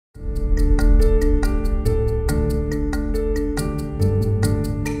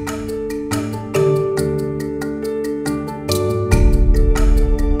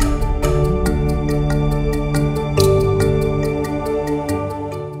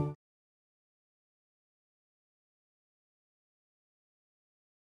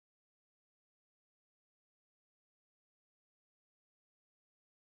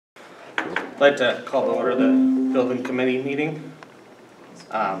I'd like to call to order the building committee meeting.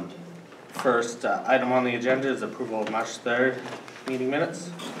 First item on the agenda is approval of March 3rd meeting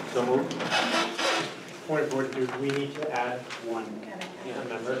minutes. So moved. Point of order, do we need to add one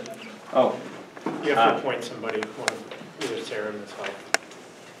member? Oh. You have to appoint somebody, either Sarah or myself.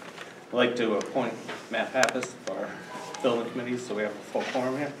 I'd like to appoint Matt Pappas for building committee, so we have a full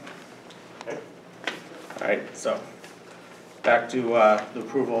quorum here. Okay. All right, so back to the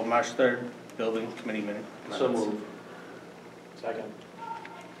approval of March 3rd building committee minutes. So moved. Second.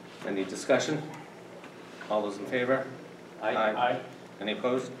 Any discussion? All those in favor? Aye. Any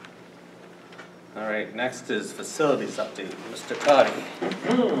opposed? All right, next is facilities update. Mr. Cotty.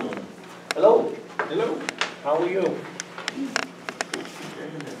 Hello. Hello. How are you?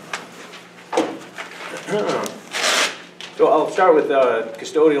 So I'll start with the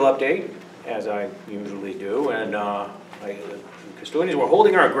custodial update, as I usually do, and the custodians were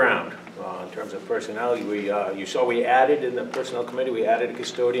holding our ground in terms of personnel. You saw we added in the personnel committee, we added a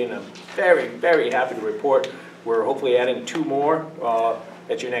custodian. I'm very, very happy to report we're hopefully adding 2 more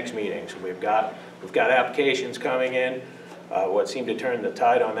at your next meeting. So we've got applications coming in. What seemed to turn the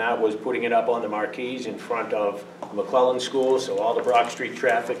tide on that was putting it up on the marquees in front of McClellan School, so all the Brock Street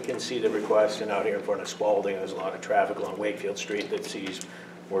traffic can see the request. And out here in front of Spalding, there's a lot of traffic along Wakefield Street that sees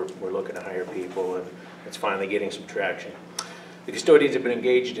we're looking to hire people, and it's finally getting some traction. The custodians have been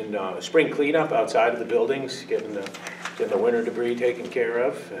engaged in spring cleanup outside of the buildings, getting the winter debris taken care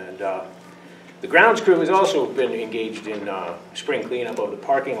of, and the grounds crew has also been engaged in spring cleanup of the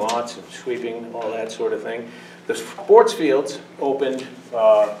parking lots and sweeping, all that sort of thing. The sports fields opened,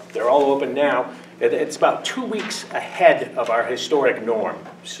 they're all open now. It's about 2 weeks ahead of our historic norm.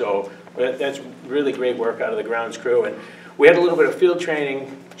 So that's really great work out of the grounds crew. And we had a little bit of field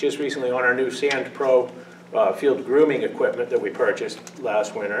training just recently on our new Sand Pro field grooming equipment that we purchased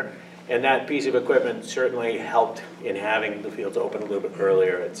last winter. And that piece of equipment certainly helped in having the fields open a little bit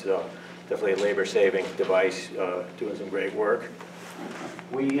earlier. It's definitely a labor-saving device, doing some great work.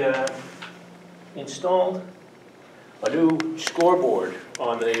 We installed a new scoreboard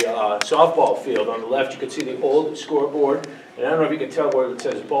on the softball field. On the left, you can see the old scoreboard. And I don't know if you can tell where it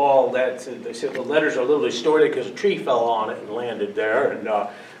says ball. They said the letters are a little distorted because a tree fell on it and landed there. And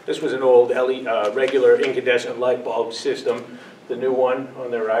this was an old regular incandescent light bulb system. The new one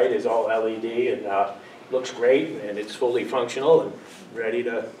on the right is all LED and looks great, and it's fully functional and ready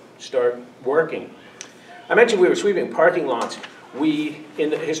to start working. I mentioned we were sweeping parking lots. We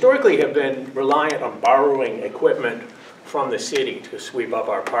historically have been reliant on borrowing equipment from the city to sweep up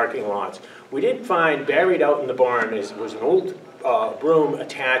our parking lots. We did find buried out in the barn was an old broom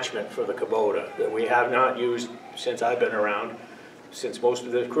attachment for the Kubota that we have not used since I've been around, since most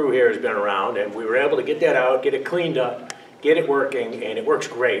of the crew here has been around, and we were able to get that out, get it cleaned up, get it working, and it works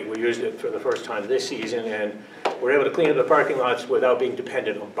great. We used it for the first time this season, and we're able to clean up the parking lots without being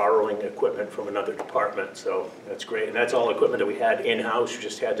dependent on borrowing equipment from another department. So that's great, and that's all equipment that we had in-house. We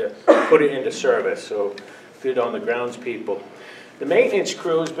just had to put it into service, so good on the grounds people. The maintenance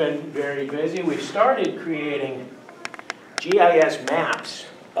crew has been very busy. We've started creating GIS maps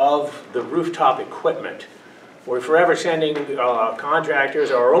of the rooftop equipment. We're forever sending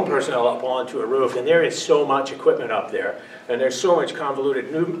contractors or our own personnel up onto a roof, and there is so much equipment up there, and there's so much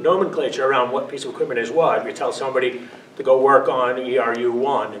convoluted nomenclature around what piece of equipment is what. We tell somebody to go work on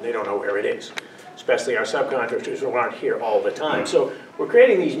ERU1, and they don't know where it is, especially our subcontractors who aren't here all the time. So we're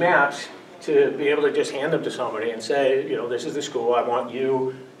creating these maps to be able to just hand them to somebody and say, you know, this is the school, I want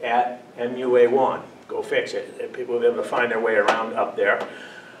you at MUA1, go fix it. And people will be able to find their way around up there.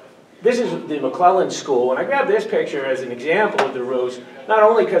 This is the McClellan School, and I grabbed this picture as an example of the roofs, not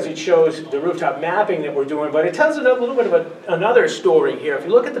only because it shows the rooftop mapping that we're doing, but it tells a little bit of another story here. If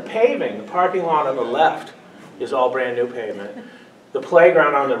you look at the paving, the parking lot on the left is all brand new pavement. The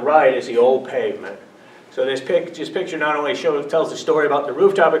playground on the right is the old pavement. So this picture not only tells the story about the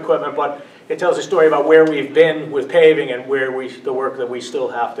rooftop equipment, but it tells a story about where we've been with paving and where the work that we still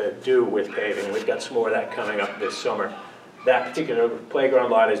have to do with paving. We've got some more of that coming up this summer. That particular playground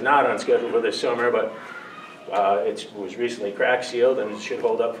lot is not on schedule for this summer, but it was recently crack sealed and should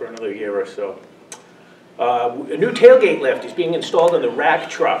hold up for another year or so. A new tailgate lift is being installed in the rack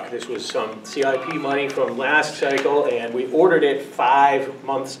truck. This was some CIP money from last cycle, and we ordered it 5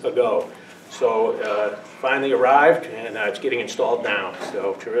 months ago. So finally arrived, and it's getting installed now.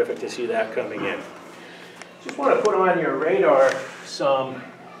 So terrific to see that coming in. Just want to put on your radar some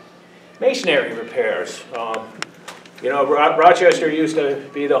masonry repairs. You know, Rochester used to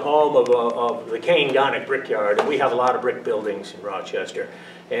be the home of the Kane Gonick Brickyard, and we have a lot of brick buildings in Rochester.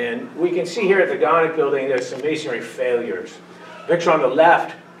 And we can see here at the Gonick building there's some masonry failures. The picture on the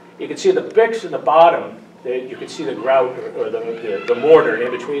left You can see the bricks in the bottom. You can see the grout or the mortar in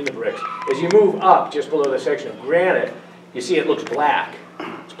between the bricks. As you move up just below the section of granite, you see it looks black.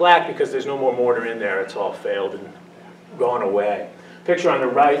 It's black because there's no more mortar in there. It's all failed and gone away. Picture on the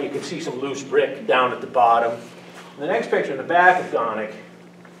right, you can see some loose brick down at the bottom. The next picture in the back of Gonick,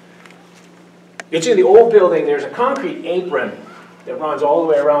 it's in the old building. There's a concrete apron that runs all the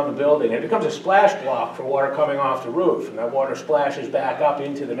way around the building. It becomes a splash block for water coming off the roof, and that water splashes back up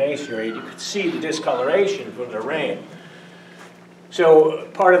into the masonry. You can see the discoloration from the rain. So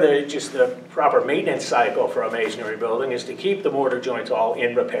part of the proper maintenance cycle for a masonry building is to keep the mortar joints all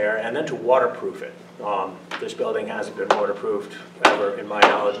in repair and then to waterproof it. This building hasn't been waterproofed ever, in my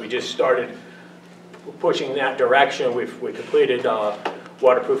knowledge. We just started pushing that direction. We completed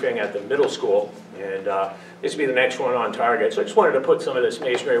waterproofing at the middle school, and this will be the next one on target. So I just wanted to put some of this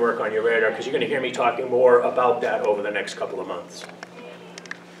masonry work on your radar because you're going to hear me talking more about that over the next couple of months.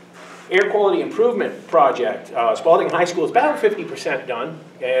 Air quality improvement project. Spalding High School is about 50% done,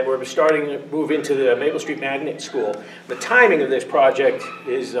 and we're starting to move into the Maple Street Magnet School. The timing of this project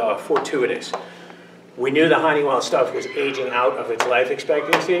is fortuitous. We knew the Honeywell stuff was aging out of its life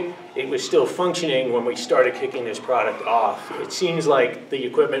expectancy. It was still functioning when we started kicking this product off. It seems like the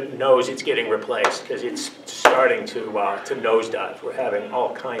equipment knows it's getting replaced because it's starting to nosedive. We're having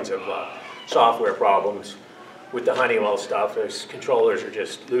all kinds of software problems with the Honeywell stuff as controllers are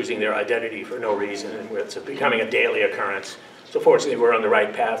just losing their identity for no reason, and it's becoming a daily occurrence. So fortunately, we're on the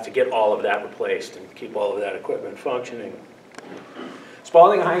right path to get all of that replaced and keep all of that equipment functioning.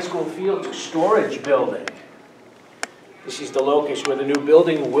 Spalding High School Field Storage Building. This is the locus where the new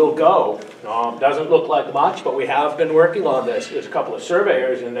building will go. Doesn't look like much, but we have been working on this. There's a couple of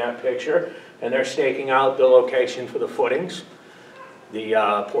surveyors in that picture, and they're staking out the location for the footings.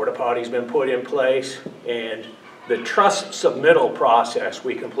 The porta potty's been put in place, and the truss submittal process,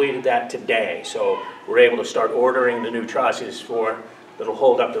 we completed that today. So we're able to start ordering the new trusses that'll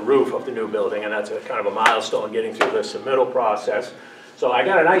hold up the roof of the new building, and that's a kind of a milestone getting through the submittal process. So I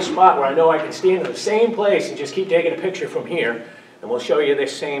got a nice spot where I know I can stand in the same place and just keep taking a picture from here, and we'll show you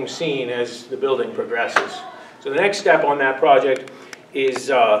this same scene as the building progresses. So the next step on that project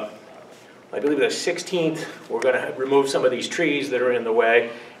is, I believe the 16th, we're going to remove some of these trees that are in the way,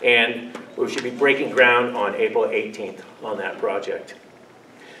 and we should be breaking ground on April 18th on that project.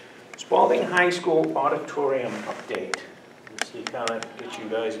 Spalding High School auditorium update. Let's see, kind of get you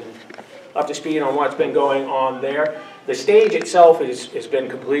guys up to speed on what's been going on there. The stage itself has been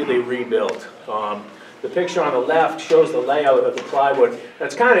completely rebuilt. The picture on the left shows the layout of the plywood.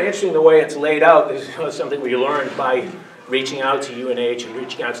 That's kind of interesting the way it's laid out. This is something we learned by reaching out to UNH and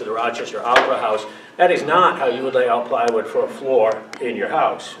reaching out to the Rochester Opera House. That is not how you would lay out plywood for a floor in your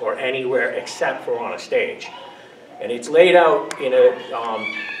house or anywhere except for on a stage. And it's laid out in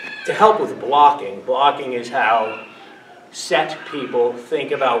to help with blocking. Blocking is how set people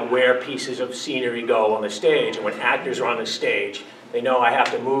think about where pieces of scenery go on the stage. And when actors are on the stage, they know I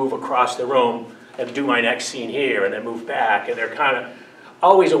have to move across the room and do my next scene here and then move back. And they're kind of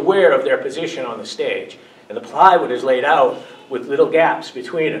always aware of their position on the stage. And the plywood is laid out with little gaps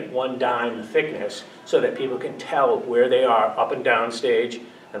between it, 1 dime thickness, so that people can tell where they are up and down stage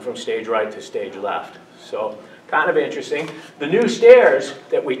and from stage right to stage left. So kind of interesting. The new stairs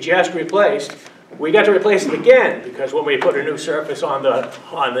that we just replaced, we got to replace them again because when we put a new surface on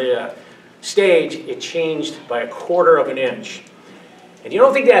the stage, it changed by 1/4 of an inch. And you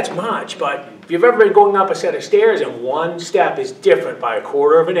don't think that's much, but if you've ever been going up a set of stairs and one step is different by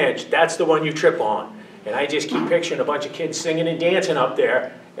 1/4 of an inch, that's the one you trip on. And I just keep picturing a bunch of kids singing and dancing up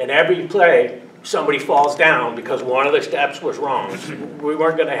there, and every play, somebody falls down because one of the steps was wrong. We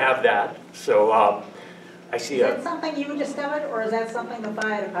weren't going to have that. So I see Is that something you discovered, or is that something the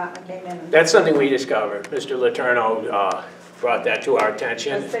fire department came in and... That's something we discovered. Mr. Letourneau brought that to our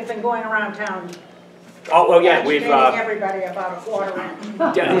attention. Because they've been going around town. Oh, well, yeah, we've... educating everybody about a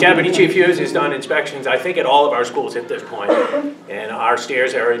 1/4 inch. Deputy Chief Hughes has done inspections, I think, at all of our schools at this point, and our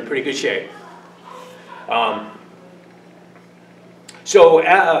stairs are in pretty good shape.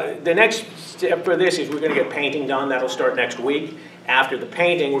 The next step for this is we're going to get painting done. That'll start next week. After the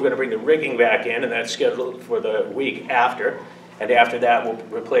painting, we're going to bring the rigging back in, and that's scheduled for the week after. And after that, we'll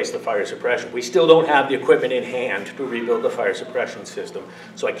replace the fire suppression. We still don't have the equipment in hand to rebuild the fire suppression system,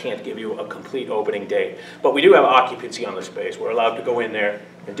 so I can't give you a complete opening date. But we do have occupancy on the space. We're allowed to go in there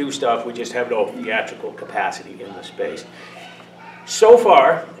and do stuff. We just have no theatrical capacity in the space. So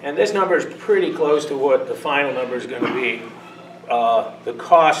far, and this number is pretty close to what the final number is going to be, the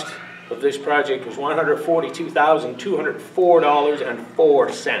cost of this project was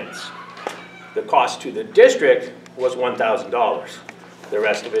 $142,204.04. The cost to the district was $1,000. The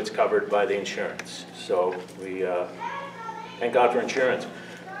rest of it's covered by the insurance. So we thank God for insurance.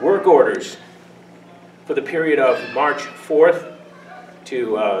 Work orders for the period of March 4th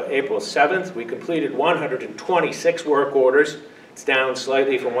to April 7th. We completed 126 work orders. It's down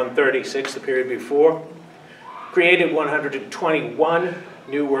slightly from 136 the period before. Created 121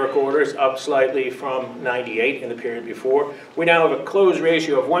 new work orders, up slightly from 98 in the period before. We now have a close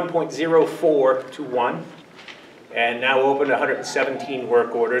ratio of 1.04 to 1, and now opened 117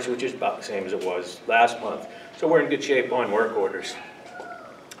 work orders, which is about the same as it was last month. So we're in good shape on work orders.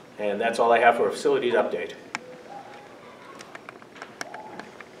 And that's all I have for a facilities update.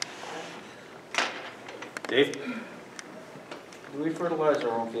 Dave? Do we fertilize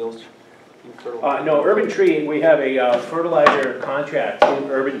our own fields? No, Urban Tree, we have a fertilizer contract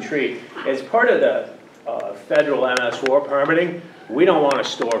with Urban Tree. As part of the federal MS4 permitting, we don't want to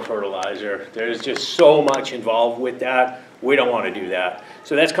store fertilizer. There's just so much involved with that. We don't want to do that.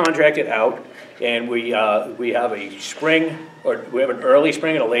 So that's contracted out, and we have a spring, or we have an early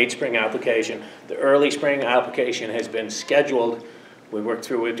spring and a late spring application. The early spring application has been scheduled. We worked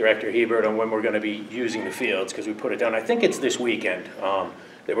through with Director Hebert on when we're going to be using the fields, because we put it down. I think it's this weekend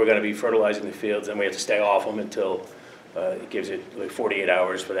that we're going to be fertilizing the fields, and we have to stay off them until it gives it like 48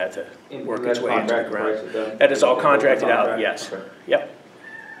 hours for that to work its way into the ground. That is all contracted out, yes. Okay. Yep.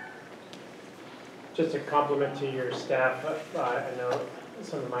 Just a compliment to your staff. I know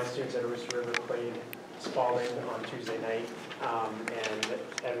some of my students at Aroostook River played Spalding on Tuesday night, and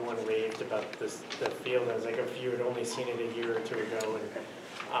everyone raved about the field. I was like, if you had only seen it a year or two ago,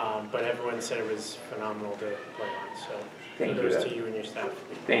 but everyone said it was phenomenal to play on. So kudos to you and your staff.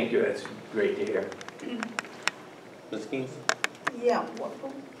 Thank you, that's great to hear. Ms. Keyes? Yeah,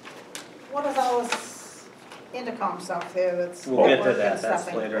 what is all this intercom stuff here that's We'll get to network that. and That's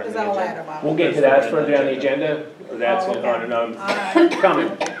stuff? later What on is the all that agenda. about? We'll get to that further on the agenda. That's Oh, okay. on and on. All right.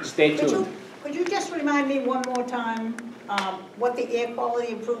 Coming, stay tuned. Could you just remind me one more time, what the air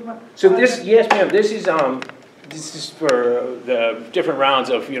quality improvement? So this, yes ma'am, this is for the different rounds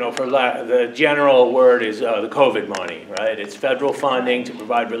of, the general word is the COVID money, right? It's federal funding to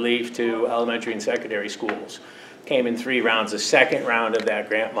provide relief to elementary and secondary schools. Came in 3 rounds. The second round of that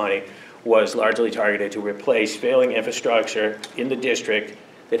grant money was largely targeted to replace failing infrastructure in the district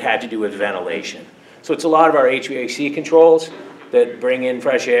that had to do with ventilation. So it's a lot of our HVAC controls that bring in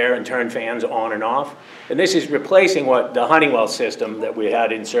fresh air and turn fans on and off. And this is replacing what the Honeywell system that we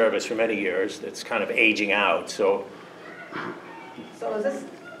had in service for many years that's kind of aging out. So is this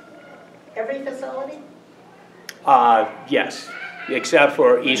every facility? yes, except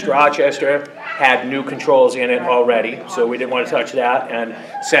for East Rochester had new controls in it already, so we didn't want to touch that. And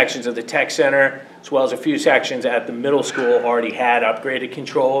sections of the tech center, as well as a few sections at the middle school already had upgraded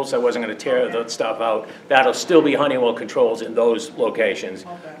controls. I wasn't going to tear that stuff out. That'll still be Honeywell controls in those locations,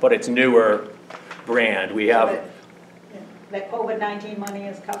 but it's newer brand. We have... That COVID-19 money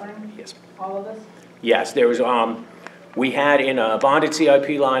is covering Yes. all of this? Yes, there was, we had in a bonded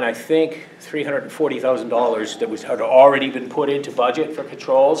CIP line, I think, $340,000 that had already been put into budget for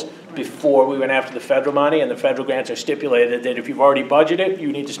controls before we went after the federal money, and the federal grants are stipulated that if you've already budgeted,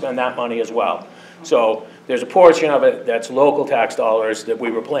 you need to spend that money as well. So there's a portion of it that's local tax dollars that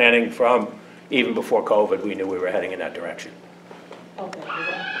we were planning from even before COVID. We knew we were heading in that direction. Okay,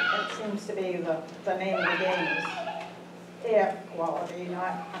 that seems to be the name of the game is air quality,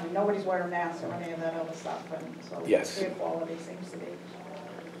 nobody's wearing masks or any of that other stuff, and so Yes. air quality seems to be.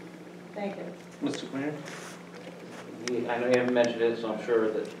 Thank you. Mr. Quinn? I know you haven't mentioned it, so I'm sure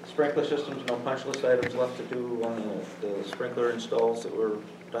that sprinkler systems, no punch list items left to do on the sprinkler installs that were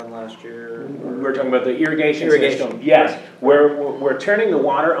done last year? We're talking about the irrigation system. Yes, we're turning the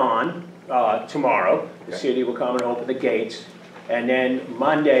water on tomorrow. The city will come and open the gates. And then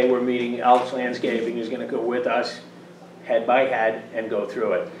Monday, we're meeting Elks Landscaping, who's going to go with us head by head and go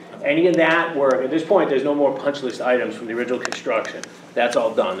through it. Any of that work, at this point, there's no more punch list items from the original construction. That's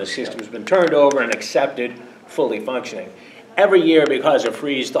all done. The system's been turned over and accepted, fully functioning. Every year, because of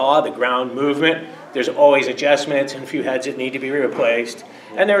freeze-thaw, the ground movement, there's always adjustments and a few heads that need to be replaced.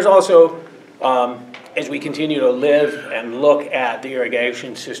 And there's also, as we continue to live and look at the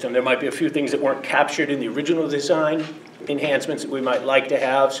irrigation system, there might be a few things that weren't captured in the original design, enhancements that we might like to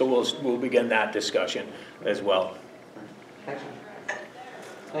have, so we'll begin that discussion as well. Excellent.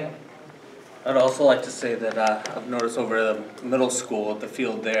 Thank you. I'd also like to say that I've noticed over at the middle school at the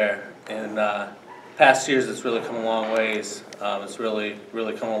field there, and past years it's really come a long ways. It's really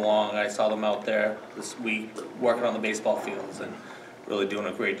come along. I saw them out there this week working on the baseball fields and really doing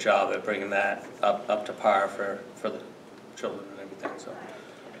a great job at bringing that up to par for the children and everything. So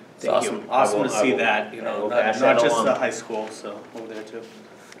It's Thank you. awesome I to will- see I will- that, you I know, will not pass that just along. the high school, so over there too.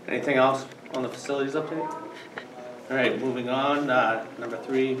 Anything else on the facilities update? All right, moving on, number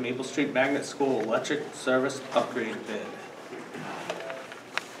 3, Maple Street Magnet School Electric Service Upgrade Bid.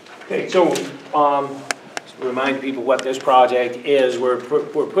 Okay, so, just to remind people what this project is, we're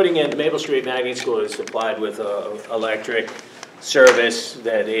putting in, Maple Street Magnet School is supplied with electric service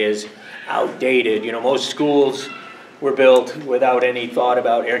that is outdated. You know, most schools were built without any thought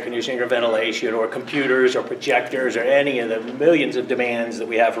about air conditioning or ventilation or computers or projectors or any of the millions of demands that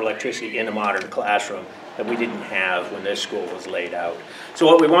we have for electricity in a modern classroom that we didn't have when this school was laid out. So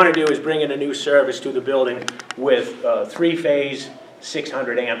what we want to do is bring in a new service to the building with 3-phase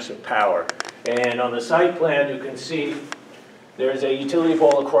 600 amps of power. And on the site plan, you can see there's a utility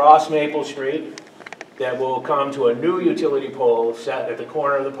pole across Maple Street that will come to a new utility pole set at the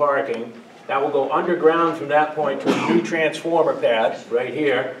corner of the parking. That will go underground from that point to a new transformer pad right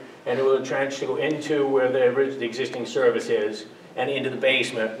here, and it will trench to go into where the existing service is, and into the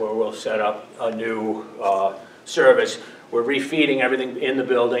basement where we'll set up a new service. We're refeeding everything in the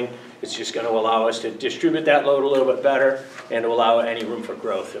building. It's just going to allow us to distribute that load a little bit better and to allow any room for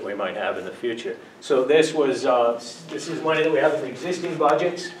growth that we might have in the future. So this is money that we have in existing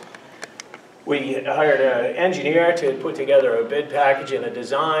budgets. We hired an engineer to put together a bid package and a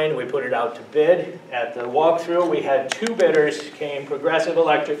design. We put it out to bid. At the walkthrough, we had 2 bidders, came Progressive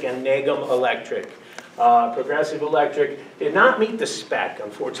Electric and Nagum Electric. Progressive Electric did not meet the spec,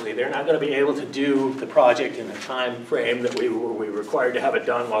 unfortunately. They're not going to be able to do the project in the time frame that we were required to have it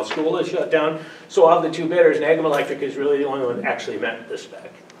done while school is shut down. So of the 2 bidders, Nagum Electric is really the only one that actually met the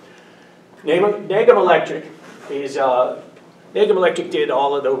spec. Nagum Electric is, Nagum Electric did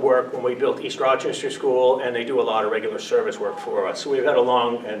all of the work when we built East Rochester School, and they do a lot of regular service work for us. So we've had a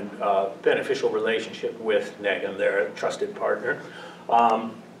long and beneficial relationship with Nagum. They're a trusted partner.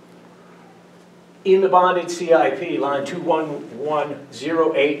 In the bonded CIP, line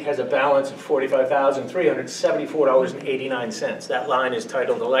 21108 has a balance of $45,374.89. That line is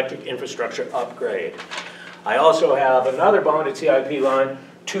titled Electric Infrastructure Upgrade. I also have another bonded CIP line,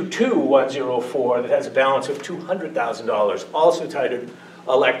 22104, that has a balance of $200,000, also titled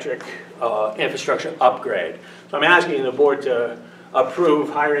Electric Infrastructure Upgrade. So I'm asking the board to approve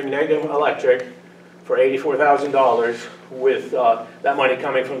hiring Nagum Electric for $84,000 with that money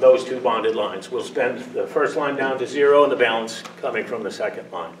coming from those 2 bonded lines. We'll spend the first line down to 0 and the balance coming from the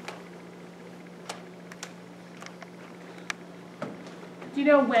second line. Do you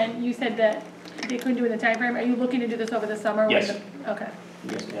know when you said that they couldn't do it in the time frame? Are you looking to do this over the summer? Yes. Okay.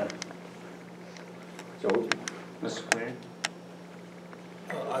 Yes, ma'am. So, Mr. Cleary?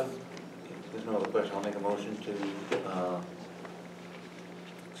 If there's no other question, I'll make a motion to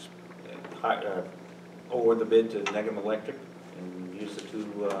award the bid to Nagum Electric and use the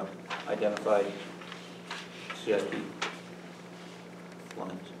 2 identified CIP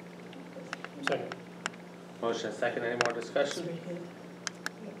lines. Second. Motion and second, any more discussion?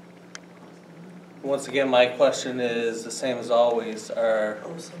 Once again, my question is the same as always. Are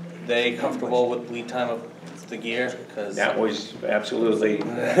they comfortable with lead time of the gear? Because that was absolutely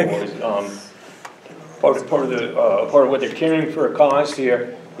part of what they're carrying for a cost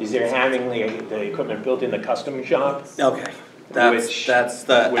here is they're having the equipment built in the custom shop. okay, that's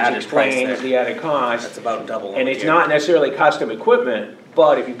the Which added price explains there. the added cost. That's about double. And it's not necessarily custom equipment,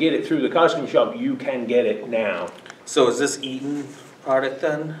 but if you get it through the custom shop, you can get it now. So is this Eaton product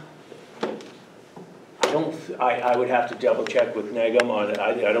then? I would have to double check with Nagum on it.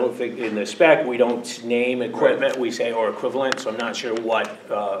 I don't think in the spec, we don't name equipment, we say or equivalent, so I'm not sure what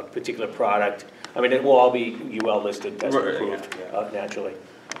particular product. I mean, it will all be UL listed, test approved, naturally.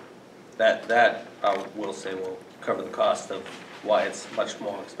 That I will say will cover the cost of why it's much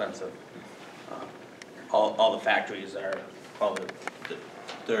more expensive. All the factories are probably,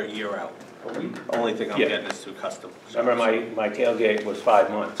 they're a year out. Only thing I'm Yeah. getting is through custom. Remember, my tailgate was 5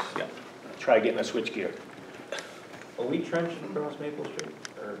 months. Yeah. Try getting a switchgear. Are we trenching across Maple Street?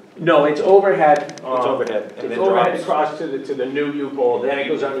 Or No, it's overhead. it's overhead? and It's then overhead drops? across to the new U-pole, then it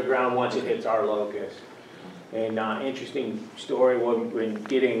goes underground once it hits our locus. And interesting story, when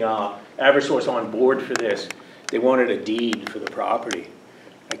getting Eversource on board for this, they wanted a deed for the property.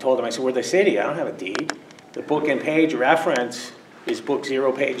 I told them, I said, we're the city, I don't have a deed. The book and page reference is book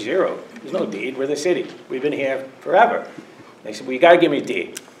 0, page 0. There's no deed, we're the city. We've been here forever. They said, well, you gotta give me a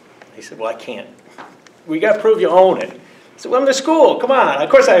deed. I said, well, I can't. We gotta prove you own it. I said, well, I'm the school, come on, of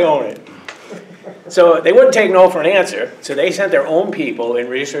course I own it. So they wouldn't take no for an answer, so they sent their own people in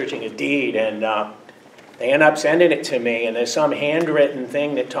researching a deed, and they end up sending it to me, and there's some handwritten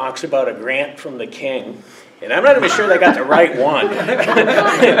thing that talks about a grant from the king, And I'm not even sure they got the right one.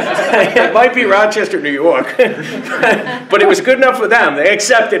 It might be Rochester, New York. But it was good enough for them. They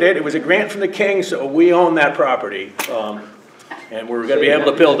accepted it. It was a grant from the king, so we own that property. And we're going to be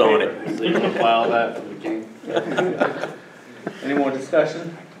able to build on it. So you can file that for the king. Any more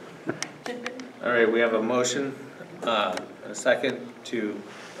discussion? All right, we have a motion and a second to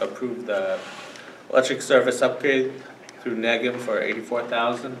approve the electric service upgrade through NEGM for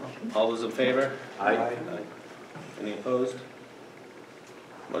 $84,000. All those in favor? Aye. Any opposed?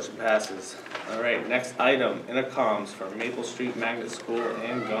 Motion passes. All right, next item, intercoms for Maple Street Magnet School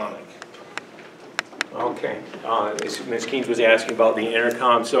and Gonic. Okay, Ms. Keynes was asking about the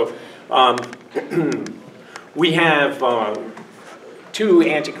intercom. So we have two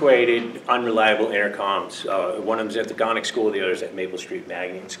antiquated, unreliable intercoms. One of them's at the Gonic School, the other's at Maple Street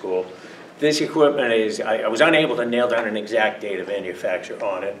Magnet School. This equipment is, I was unable to nail down an exact date of manufacture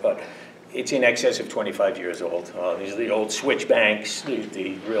on it, but it's in excess of 25 years old. These are the old switch banks,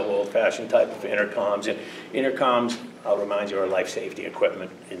 the real old-fashioned type of intercoms. And intercoms, I'll remind you, are life safety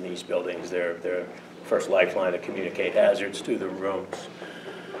equipment in these buildings. They're first lifeline to communicate hazards to the rooms.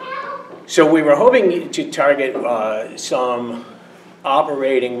 So we were hoping to target some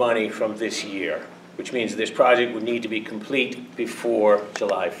operating money from this year, which means this project would need to be complete before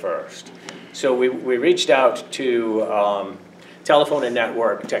July 1st. So we reached out to Telephone and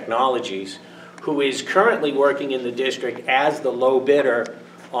Network Technologies, who is currently working in the district as the low bidder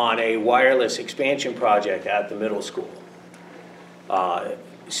on a wireless expansion project at the middle school.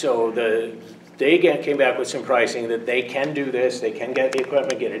 So they came back with some pricing that they can do this, they can get the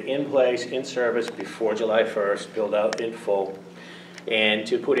equipment, get it in place, in service before July 1st, build out in full. And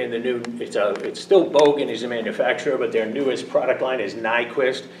to put in the new, it's still Bogan is the manufacturer, but their newest product line is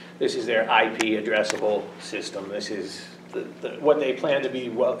Nyquist. This is their IP addressable system. This is what they plan to be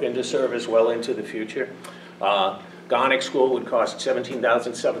well into service well into the future. Gonic School would cost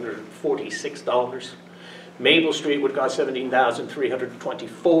 $17,746. Maple Street would cost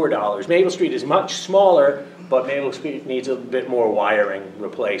 $17,324. Maple Street is much smaller, but Maple Street needs a bit more wiring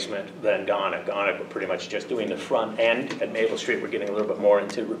replacement than Gonic. Gonic, we're pretty much just doing the front end. At Maple Street, we're getting a little bit more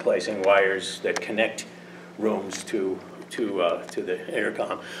into replacing wires that connect rooms to the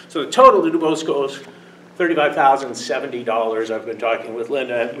intercom. So the total to do both schools, $35,070. I've been talking with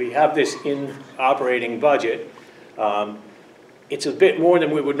Linda. We have this in operating budget. It's a bit more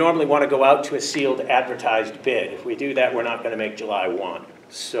than we would normally want to go out to a sealed advertised bid. If we do that, we're not going to make July 1.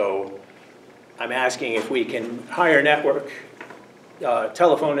 So I'm asking if we can hire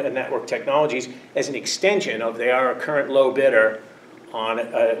Telephone and Network Technologies as an extension of they are a current low bidder on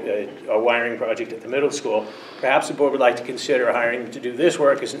a wiring project at the middle school. Perhaps the board would like to consider hiring them to do this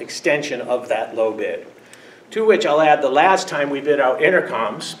work as an extension of that low bid. To which I'll add the last time we bid out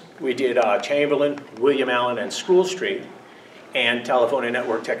intercoms, we did Chamberlain, William Allen, and School Street. And Telephone and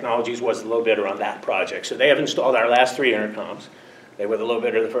Network Technologies was the low bidder on that project. So they have installed our last 3 intercoms. They were the low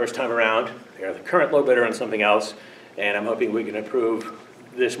bidder the first time around. They're the current low bidder on something else. And I'm hoping we can approve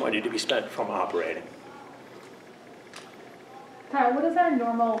this money to be spent from operating. Kyle, what is our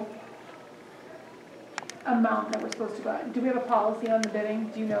normal amount that we're supposed to buy? Do we have a policy on the bidding?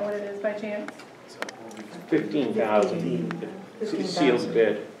 Do you know what it is by chance? 15,000 sealed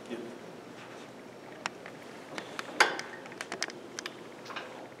bid.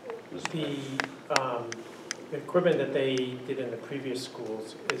 The equipment that they did in the previous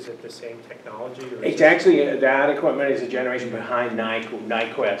schools, is it the same technology? Or It's actually, that equipment is a generation behind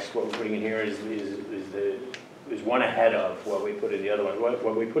Nyquist. What we're putting in here is one ahead of what we put in the other one.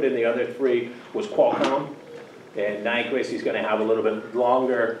 What we put in the other 3 was Qualcomm, and Nyquist is going to have a little bit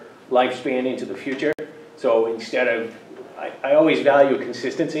longer lifespan into the future. So instead of, I always value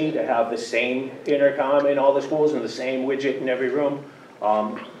consistency to have the same intercom in all the schools and the same widget in every room.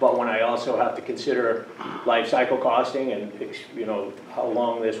 But when I also have to consider life cycle costing and how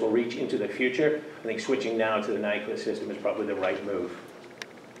long this will reach into the future, I think switching now to the Nyquist system is probably the right move.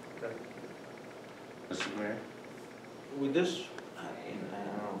 Okay. Mr. Mayor? Would this, I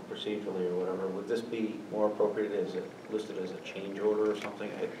don't know, procedurally or whatever, would this be more appropriate as listed as a change order or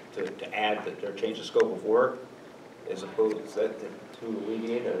something to add that or change the scope of work as opposed to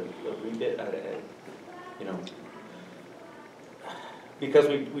alleviate a rebid? Because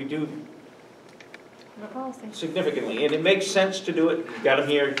we do significantly, and it makes sense to do it. You got them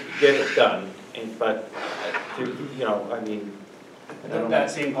here, get it done. But I mean,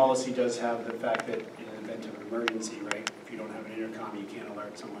 that same policy does have the fact that in an event of emergency, right? If you don't have an intercom, you can't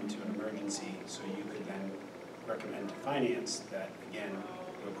alert someone to an emergency. So you could then recommend to finance that again,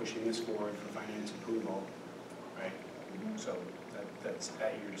 we're pushing this forward for finance approval, right? So that's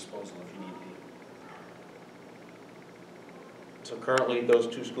at your disposal if you need be. So currently, those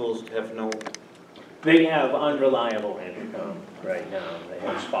two schools have no, They have unreliable intercom right now. They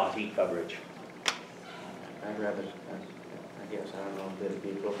have spotty coverage. I'd rather, I guess, I don't know if it'd be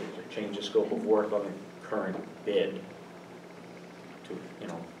appropriate to change the scope of work on the current bid to, you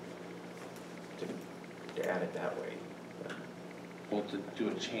know, to add it that way. Well, to do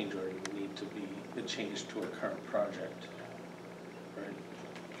a change order, you need to be, it changes to a current project, right?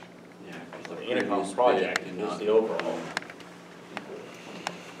 Yeah. The intercom project is the overall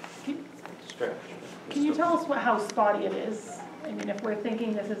stretch. Can you tell us how spotty it is? I mean, if we're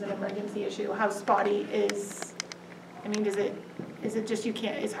thinking this is an emergency issue, how spotty is, I mean, is it just you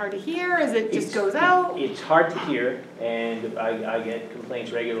can't, it's hard to hear, is it just goes out? It's hard to hear, and I get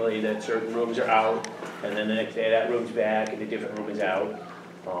complaints regularly that certain rooms are out, and then the next day that room's back, and a different room is out.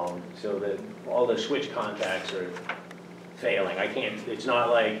 So that all the switch contacts are failing. I can't, it's not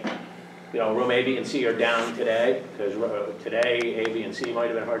like, you know, room A, B, and C are down today, because today, A, B, and C might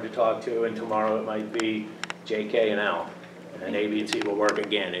have been hard to talk to, and tomorrow it might be J, K, and L. And A, B, and C will work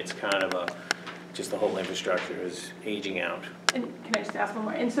again. It's kind of just the whole infrastructure is aging out. And can I just ask one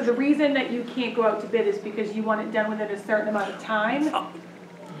more? And so the reason that you can't go out to bid is because you want it done within a certain amount of time?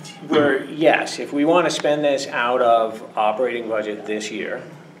 Yes, if we want to spend this out of operating budget this year,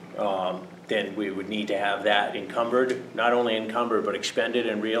 then we would need to have that encumbered, not only encumbered, but expended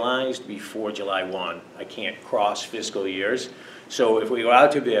and realized before July 1. I can't cross fiscal years. So if we go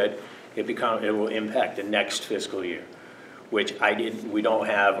out to bid, it will impact the next fiscal year, which we don't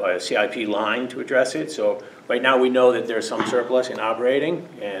have a CIP line to address it. So right now we know that there's some surplus in operating,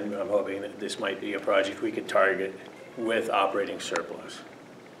 and I'm hoping that this might be a project we could target with operating surplus.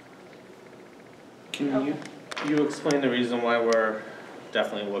 Can you explain the reason why we're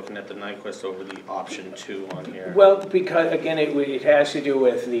definitely looking at the Nyquist over the option 2 on here? Well, because again, it has to do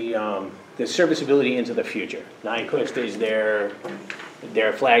with the serviceability into the future. Nyquist is their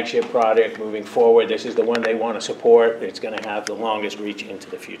flagship product moving forward. This is the one they want to support. It's going to have the longest reach into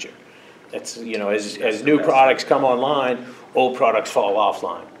the future. That's, you know, as new products come online, old products fall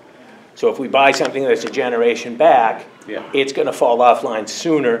offline. So if we buy something that's a generation back, Yeah. it's going to fall offline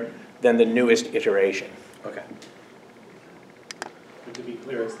sooner than the newest iteration. Okay. But to be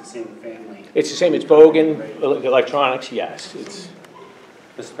clear, it's the same family. It's the same, it's Bogan Electronics, yes. It's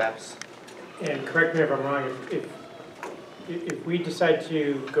Ms. Babs? And correct me if I'm wrong, if we decide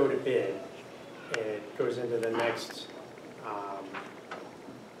to go to bid, and it goes into the next,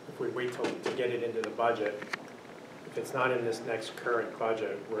 if we wait to get it into the budget, if it's not in this next current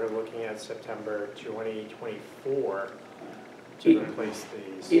budget, we're looking at September 2024 to replace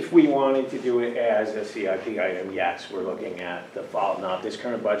these. If we wanted to do it as a CIP item, yes, we're looking at the not this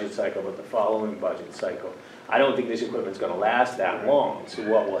current budget cycle, but the following budget cycle. I don't think this equipment's gonna last that long. So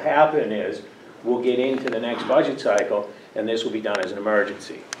what will happen is, we'll get into the next budget cycle, and this will be done as an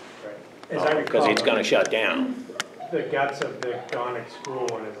emergency. Right. As I recall, Because it's gonna shut down. the guts of the Gonic school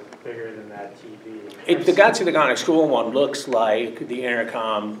one is bigger than that TV. The guts of the Gonic School one looks like the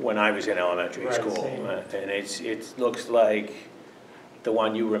intercom when I was in elementary Right, school. same. And it looks like the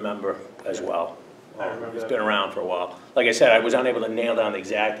one you remember as well. I remember It's that. been around for a while. Like I said, I was unable to nail down the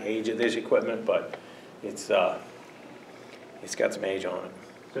exact age of this equipment, but it's got some age on it.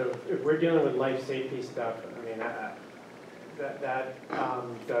 So if we're dealing with life safety stuff, I mean, that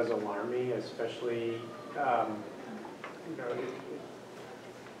does alarm me, especially, you know,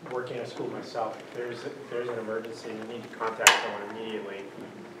 working at a school myself. If there's an emergency, we need to contact someone immediately.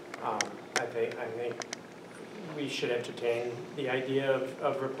 I think we should entertain the idea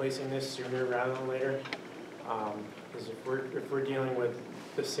of replacing this sooner rather than later. Because if we're dealing with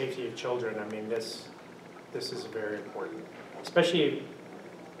the safety of children, I mean, this is very important. Especially if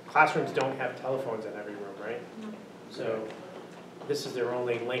classrooms don't have telephones in every room, right? So this is their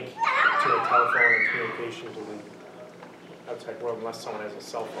only link to a telephone and communication to the outside world, unless someone has a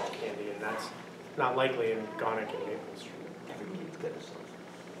cell phone handy, and that's not likely in Gonic and Maple Street. Everybody's got a cell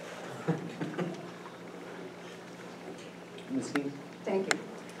phone. Ms. Heath? Thank you.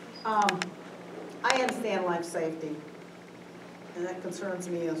 I understand life safety, and that concerns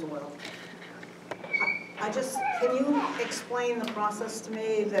me as well. Can you explain the process to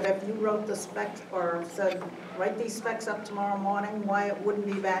me, that if you wrote the specs, or said, write these specs up tomorrow morning, why it wouldn't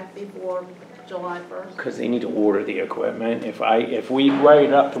be back before July 1st? Because they need to order the equipment. If we write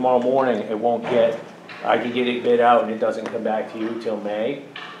it up tomorrow morning, I could get it bid out and it doesn't come back to you till May.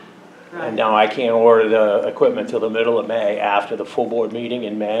 And now I can't order the equipment till the middle of May, after the full board meeting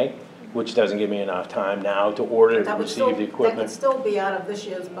in May, which doesn't give me enough time now to order and receive the equipment. That could still be out of this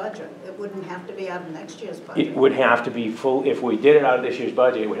year's budget. It wouldn't have to be out of next year's budget. It would have to be full, if we did it out of this year's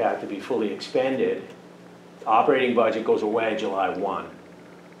budget, it would have to be fully expended operating budget goes away July 1.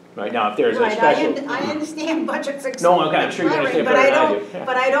 Right now, if there's a Right, special. I understand budgets No, okay, I'm sure you understand better than I do. Yeah.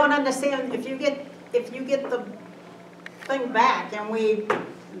 but I don't understand, if you get the thing back and we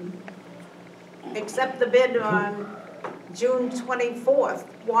accept the bid on June 24th,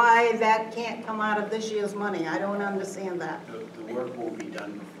 why that can't come out of this year's money, I don't understand that. The work will be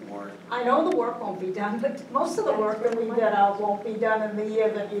done before. I know the work won't be done, but most of the work that we bid out won't be done in the year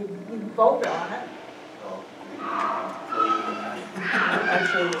that you vote on it.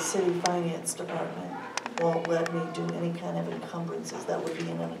 Actually, the city finance department won't let me do any kind of encumbrances, that would be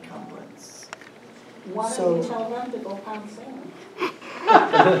an encumbrance. Why don't So- you tell them to go pound sand?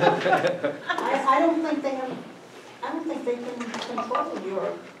 I don't think they can control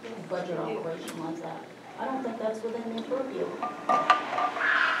your budget operation like that. I don't think that's within their purview.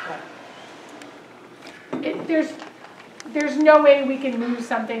 There's no way we can move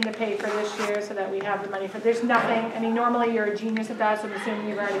something to pay for this year so that we have the money for, there's nothing, I mean, normally you're a genius at that, so I'm assuming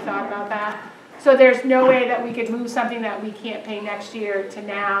you've already thought about that. So there's no way that we could move something that we can't pay next year to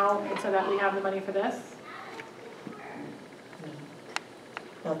now, and so that we have the money for this?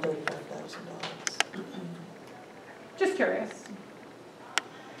 Not $35,000. Just curious.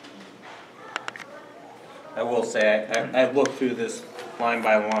 I will say, I looked through this line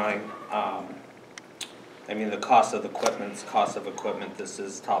by line. I mean, the cost of equipment's cost of equipment, this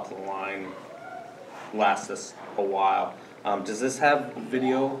is top of the line, lasts us a while. Does this have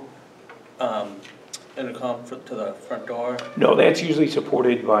video, intercom to the front door? No, that's usually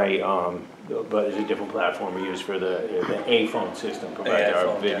supported by, but it's a different platform we use for the A-phone system, provides our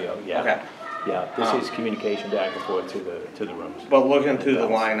phone, yeah. video, yeah. Okay. Yeah, this is communication back and forth to the rooms. But looking through the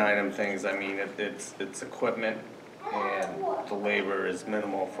line item things, I mean, it's equipment and the labor is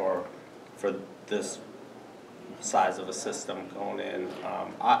minimal for this size of a system going in.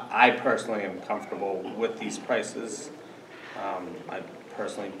 I personally am comfortable with these prices. I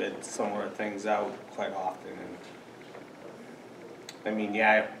personally bid similar things out quite often, and I mean,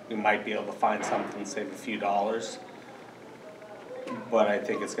 yeah, we might be able to find something, save a few dollars, but I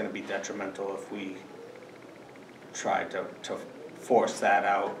think it's gonna be detrimental if we try to force that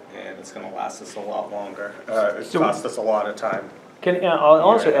out, and it's gonna last us a lot longer. It's cost us a lot of time. I'll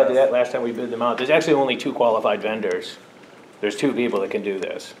also add to that, last time we bid them out, there's actually only 2 qualified vendors. There's 2 people that can do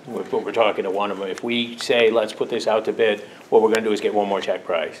this. What we're talking to one of them, if we say, let's put this out to bid, what we're gonna do is get one more check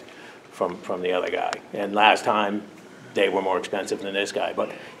price from the other guy. And last time, they were more expensive than this guy,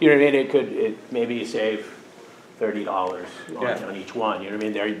 but, you know what I mean, maybe you save $30 on each one, you know what I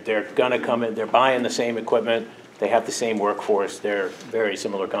mean? They're gonna come in, they're buying the same equipment, they have the same workforce, they're very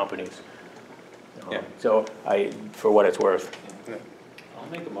similar companies. Yeah. So for what it's worth. I'll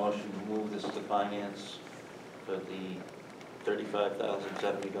make a motion to move this to finance for the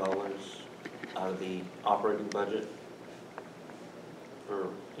 $35,070 out of the operating budget for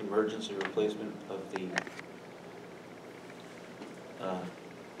emergency replacement of the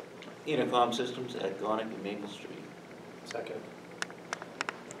intercom systems at Gonick and Maple Street. Second.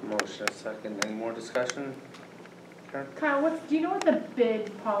 Motion a second, any more discussion? Karen? Kyle, do you know what the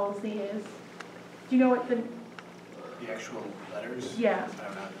bid policy is? Do you know what the, The actual letters? Yeah. I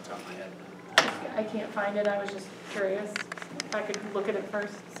don't know off the top of my head. I can't find it, I was just curious if I could look at it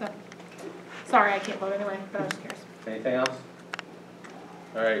first, so. Sorry, I can't vote anyway, but I was just curious. Anything else?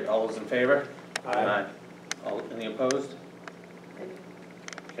 All right, all those in favor? Aye. Any opposed?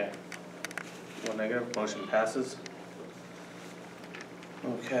 Okay. 1 negative, motion passes.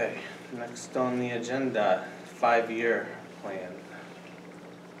 Okay, next on the agenda, 5-year plan.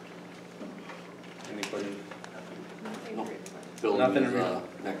 Anybody? Building Nothing is, real.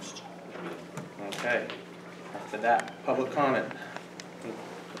 next. Okay, after that, public comment.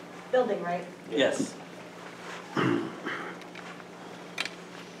 Building, right? Yes.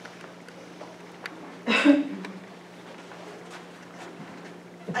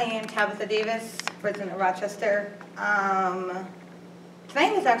 I am Tabitha Davis, resident of Rochester.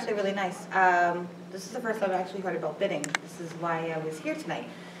 Tonight was actually really nice. This is the first time I've actually heard about bidding. This is why I was here tonight.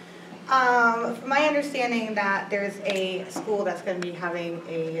 From my understanding that there's a school that's going to be having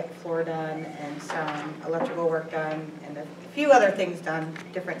a floor done and some electrical work done and a few other things done,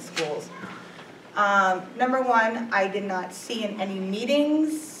 different schools. Number one, I did not see in any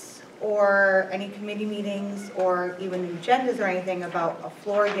meetings or any committee meetings or even agendas or anything about a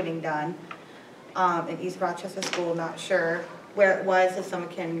floor getting done in East Rochester School. Not sure where it was, if someone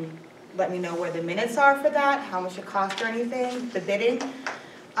can let me know where the minutes are for that, how much it cost or anything, the bidding.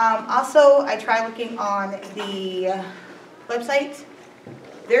 Also, I tried looking on the website.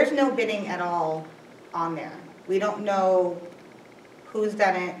 There's no bidding at all on there. We don't know who's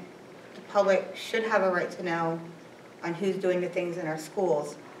done it, the public should have a right to know on who's doing the things in our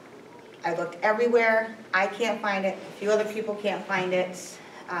schools. I looked everywhere, I can't find it, a few other people can't find it.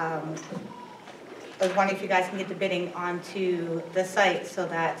 I was wondering if you guys can get the bidding onto the site so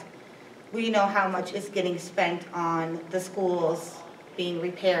that we know how much is getting spent on the schools being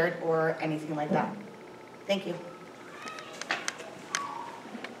repaired or anything like that. Thank you.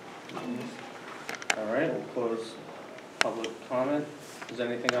 All right, we'll close public comment. Is there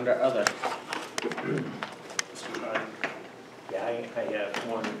anything under other? Mr. Carter? Yeah, I have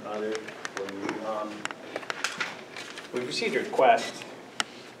one other for you. We've received a request,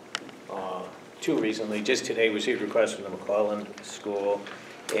 two recently, just today we received a request from the McClellan School,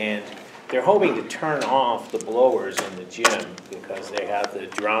 and they're hoping to turn off the blowers in the gym because they have the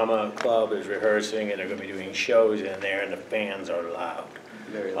drama club is rehearsing and they're gonna be doing shows in there and the fans are loud.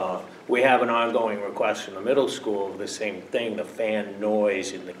 Very loud. We have an ongoing request from the middle school, the same thing, the fan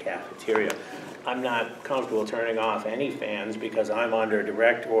noise in the cafeteria. I'm not comfortable turning off any fans because I'm under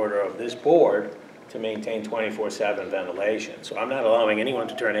direct order of this board to maintain 24/7 ventilation. So I'm not allowing anyone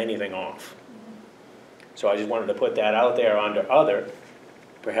to turn anything off. So I just wanted to put that out there under other.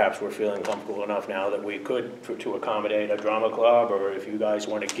 Perhaps we're feeling comfortable enough now that we could, to accommodate a drama club, or if you guys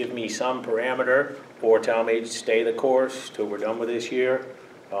want to give me some parameter or tell me to stay the course till we're done with this year.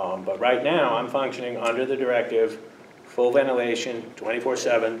 But right now, I'm functioning under the directive, full ventilation,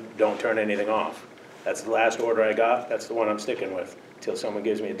 24/7, don't turn anything off. That's the last order I got, that's the one I'm sticking with, till someone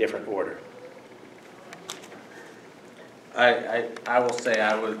gives me a different order. I will say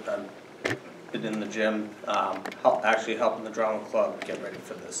I was, been in the gym, actually helping the drama club get ready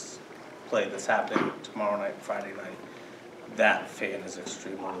for this play that's happening tomorrow night, Friday night. That fan is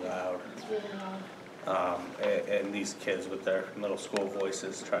extremely loud. It's really loud. And these kids with their middle school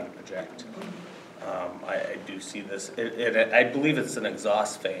voices trying to project. I do see this, I believe it's an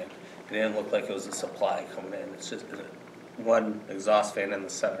exhaust fan. It didn't look like it was a supply coming in, it's just one exhaust fan in the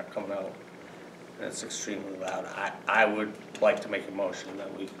center coming out. And it's extremely loud. I would like to make a motion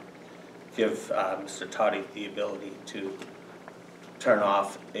that we give Mr. Toddy the ability to turn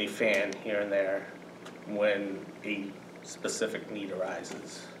off a fan here and there when a specific need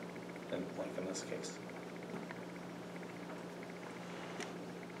arises, and like in this case.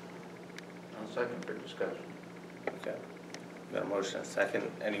 I'll second for discussion. Okay. Got a motion, a second.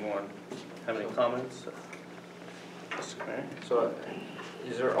 Anyone have any comments? Mr. Mayor? So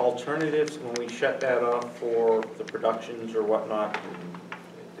is there alternatives when we shut that off for the productions or whatnot?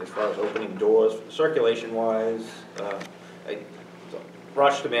 As far as opening doors, circulation wise,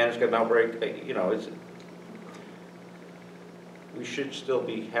 rush demand has got an outbreak, you know, we should still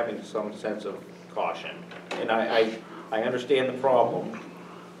be having some sense of caution. And I understand the problem,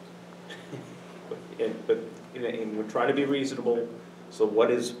 but and we're trying to be reasonable. So what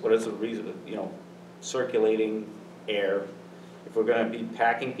is the reason, you know, circulating air? If we're gonna be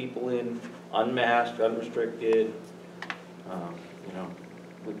packing people in unmasked, unrestricted, you know,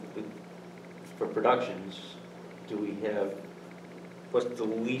 for productions, do we have, what's the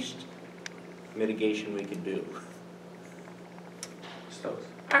least mitigation we can do?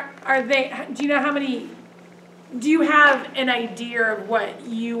 Are they, do you know how many, do you have an idea of what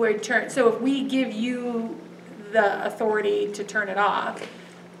you would turn, so if we give you the authority to turn it off,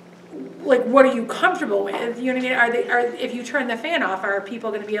 like, what are you comfortable with? You know what I mean? If you turn the fan off, are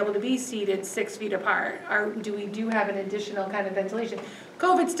people gonna be able to be seated 6 feet apart? Do we have an additional kind of ventilation?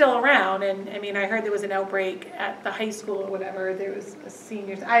 COVID's still around, and I mean, I heard there was an outbreak at the high school or whatever, there was a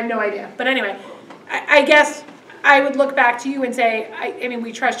senior, I have no idea. But anyway, I guess I would look back to you and say, I mean,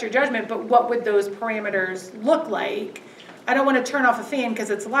 we trust your judgment, but what would those parameters look like? I don't wanna turn off a fan because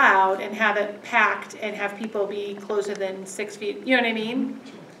it's loud and have it packed and have people be closer than 6 feet, you know what I mean?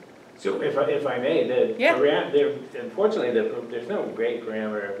 So if I may, unfortunately, there's no great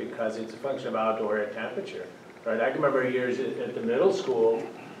parameter because it's a function of outdoor air temperature, right? I can remember years at the middle school,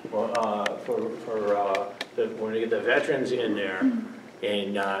 when you get the veterans in there,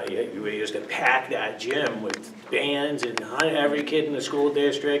 and we used to pack that gym with bands, and every kid in the school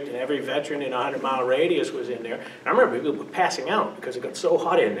district and every veteran in a 100-mile radius was in there. I remember people were passing out because it got so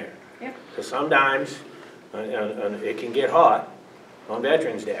hot in there. Yeah. Because sometimes it can get hot on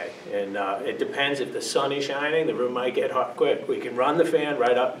Veterans Day, and it depends if the sun is shining, the room might get hot quick. We can run the fan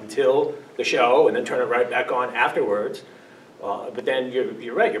right up until the show and then turn it right back on afterwards, but then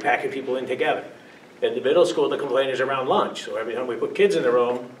you're right, you're packing people in together. At the middle school, the complaint is around lunch, so every time we put kids in the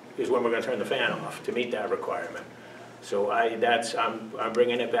room is when we're gonna turn the fan off to meet that requirement. So I'm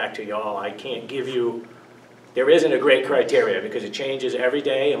bringing it back to y'all. I can't give you, there isn't a great criteria because it changes every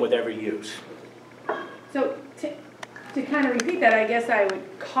day and with every use. So to kind of repeat that, I guess I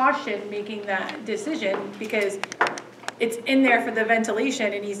would caution making that decision because it's in there for the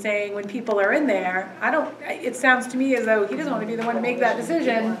ventilation and he's saying when people are in there, it sounds to me as though he doesn't want to be the one to make that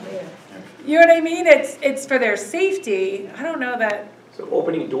decision. You know what I mean? It's for their safety. I don't know that. So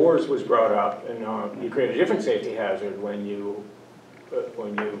opening doors was brought up, and you create a different safety hazard when you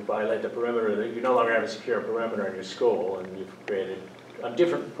violate the perimeter. You no longer have a secure perimeter in your school, and you've created a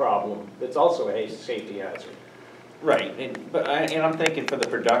different problem that's also a safety hazard. Right, and I'm thinking for the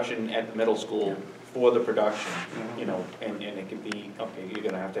production at the middle school, for the production, you know, and it could be, okay, you're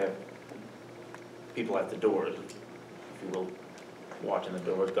gonna have to have people at the doors, if you will, watching the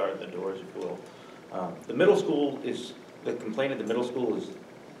doors, guarding the doors, if you will. The middle school the complaint at the middle school is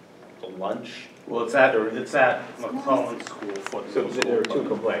the lunch. Well, it's at McClellan School for the So middle school. there are two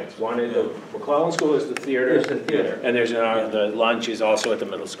complaints. One is the McClellan School is the theater. There's the theater. And there's the lunch is also at the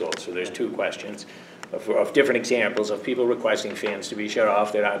middle school. So there's two questions of different examples of people requesting fans to be shut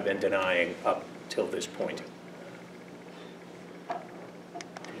off that I've been denying up till this point.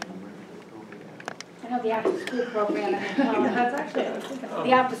 I know the after-school program at McClellan,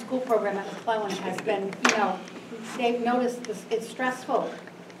 the after-school program at McClellan has been, you know, they've noticed this, it's stressful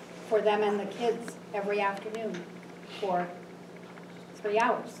for them and the kids every afternoon for 3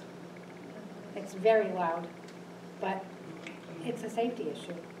 hours. It's very loud, but it's a safety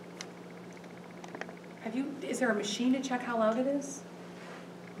issue. Is there a machine to check how loud it is?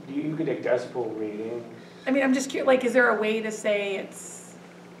 You could take decibel readings. I mean, I'm just curious, like, is there a way to say it's,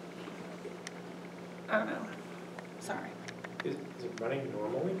 I don't know, sorry. Is it running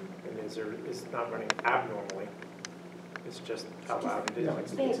normally? And it's not running abnormally? It's just how loud it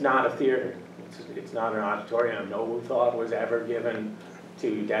is? No, it's not a theater. It's not an auditorium. No thought was ever given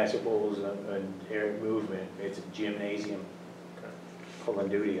to decibels and air movement. It's a gymnasium, pulling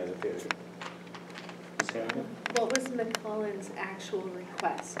duty as a theater. What was McClellan's actual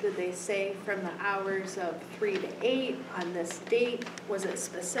request? Did they say from the hours of 3 to 8 on this date? Was it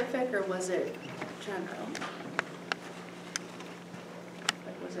specific or was it general?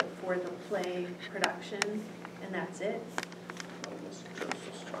 Like, was it for the play production and that's it?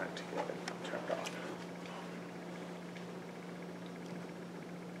 Joseph's trying to get it turned off.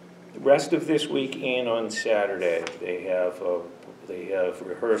 The rest of this week and on Saturday, they have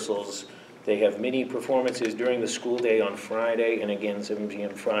rehearsals. They have mini performances during the school day on Friday and again 7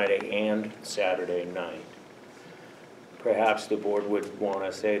 p.m. Friday and Saturday night. Perhaps the board would want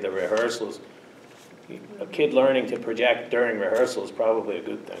to say the rehearsals, a kid learning to project during rehearsal is probably a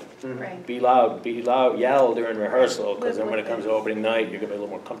good thing. Right. Be loud, yell during rehearsal, because then when it comes to opening night, you're gonna be a little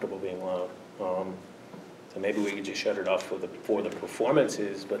more comfortable being loud. So maybe we could just shut it off for the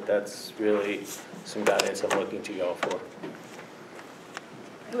performances, but that's really some guidance I'm looking to y'all for.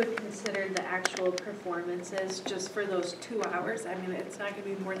 I would consider the actual performances just for those 2 hours. I mean, it's not gonna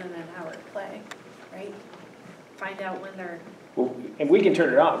be more than an hour play, right? Find out when they're. Well, and we can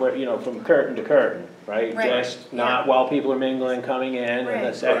turn it on, where, you know, from curtain to curtain, right? Right. Just not while people are mingling, coming in, and the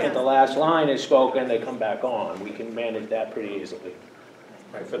Right. second the last line is spoken, they come back on. We can manage that pretty easily.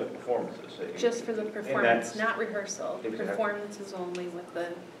 Right, for the performances. Just for the performance, that's- not rehearsal. Exactly. Performances only with the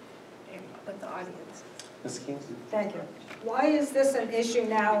audience. Ms. Kingsley? Thank you. Why is this an issue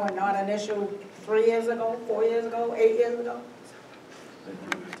now and not an issue 3 years ago, 4 years ago, 8 years ago?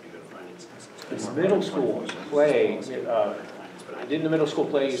 The middle school play, didn't the middle school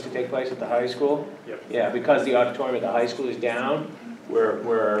play used to take place at the high school? Yep. Yeah, because the auditorium at the high school is down,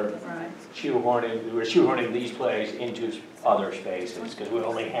 we're shoehorning these plays into other spaces, because we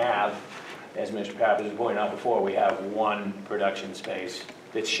only have, as Mr. Pappas has pointed out before, we have one production space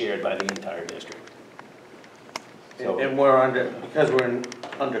that's shared by the entire district. So- And we're because we're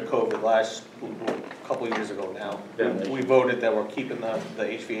under COVID a couple of years ago now, we voted that we're keeping the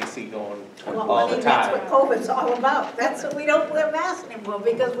HVAC going Well, all I the mean, that's time. what COVID's all about. That's what we don't wear masks anymore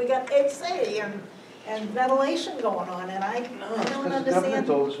because we got AC and ventilation going on and I don't Because the government understand.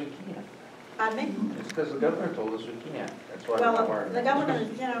 told us we can't. Pardon me? It's because the governor told us we can't. That's why Well, we're. the governor,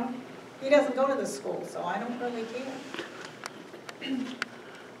 you know, he doesn't go to the school, so I don't really care.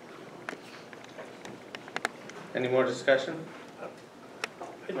 Any more discussion?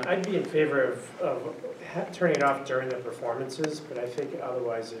 I'd be in favor of turning it off during the performances, but I think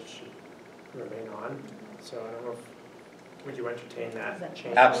otherwise it should remain on. So I don't know would you entertain that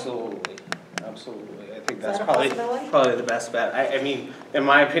change? Absolutely, absolutely. I think Is that's that a possibility? probably the best bet. I mean, in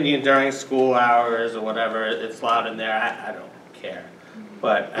my opinion, during school hours or whatever, it's loud in there, I don't care.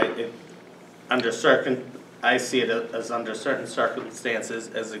 But I see it as under certain circumstances,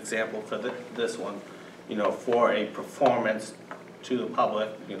 as example for this one, you know, for a performance to the public,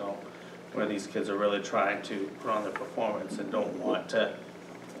 you know, where these kids are really trying to put on their performance and don't want to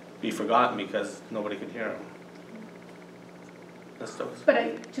be forgotten because nobody could hear them. But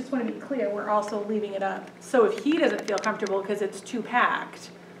I just want to be clear, we're also leaving it up. So if he doesn't feel comfortable because it's too packed,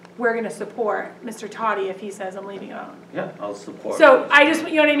 we're going to support Mr. Toddy if he says I'm leaving it on. Yeah, I'll support. So I just,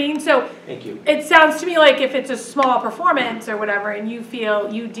 you know what I mean? So Thank you. it sounds to me like if it's a small performance or whatever and you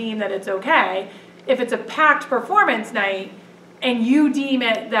deem that it's okay, if it's a packed performance night and you deem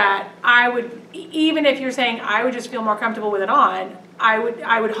it that I would, even if you're saying I would just feel more comfortable with it on,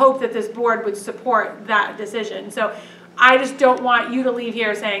 I would hope that this board would support that decision. So I just don't want you to leave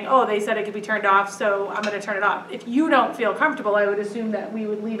here saying, oh, they said it could be turned off, so I'm gonna turn it off. If you don't feel comfortable, I would assume that we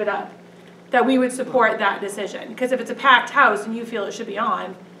would leave it up, that we would support that decision. Because if it's a packed house and you feel it should be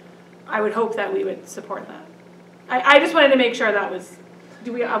on, I would hope that we would support that. I just wanted to make sure that was,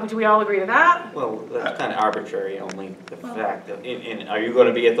 do we all agree to that? Well, that's kind of arbitrary, only the fact that, and are you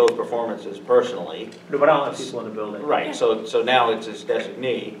gonna be at those performances personally? No, but I don't have people in the building. Right, so now it's his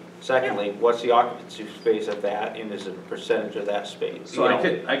designee. Secondly, what's the occupancy space of that, and is it a percentage of that space? So I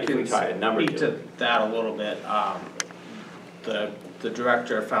If we can try a number speak to that a little bit. The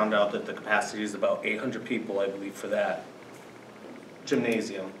director found out that the capacity is about 800 people, I believe, for that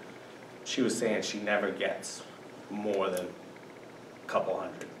gymnasium. She was saying she never gets more than a couple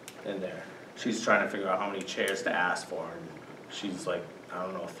hundred in there. She's trying to figure out how many chairs to ask for, and she's like, I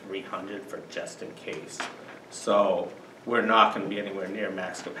don't know, 300 for just in case. So we're not gonna be anywhere near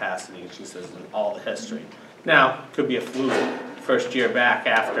max capacity, she says, in all the history. Now, could be a fluke, first year back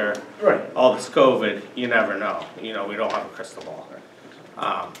after all this COVID, you never know. You know, we don't have a crystal ball.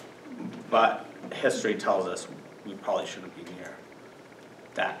 But history tells us we probably shouldn't be near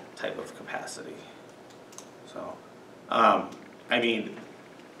that type of capacity. So, I mean,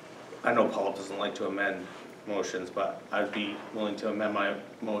 I know Paul doesn't like to amend motions, but I'd be willing to amend my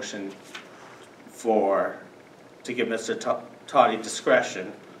motion to give Mr. Toddy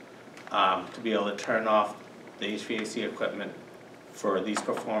discretion to be able to turn off the HVAC equipment for these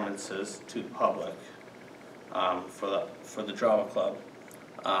performances to the public for the drama club,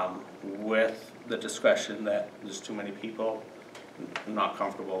 with the discretion that there's too many people, I'm not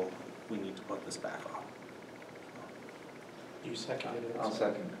comfortable, we need to put this back on. You seconded it. I'll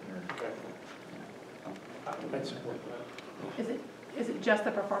second. I'd support that. Is it just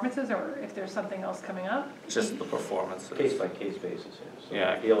the performances or if there's something else coming up? Just the performances. Case by case basis, yeah. So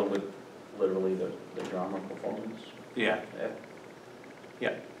Yeah. dealing with literally the drama performance. Yeah.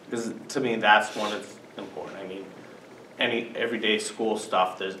 Yeah, because to me, that's one that's important. I mean, any everyday school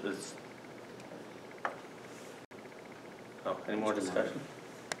stuff, there's oh, any more discussion?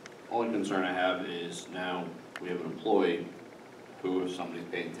 Only concern I have is now we have an employee who, if somebody's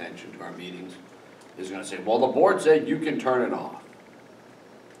paying attention to our meetings, is gonna say, well, the board said you can turn it off.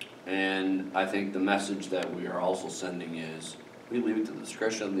 And I think the message that we are also sending is, we leave it to the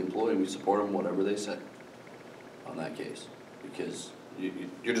discretion of the employee, we support them whatever they say on that case. Because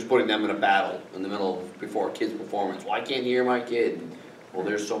you're just putting them in a battle in the middle of, before a kid's performance. Well, I can't hear my kid. Well,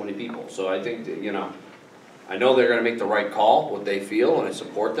 there's so many people. So I think that, you know, I know they're gonna make the right call, what they feel, and I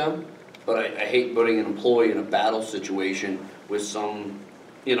support them. But I hate putting an employee in a battle situation with some,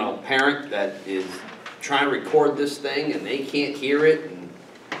 you know, parent that is trying to record this thing and they can't hear it, and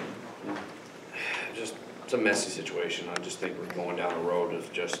just, it's a messy situation. I just think we're going down a road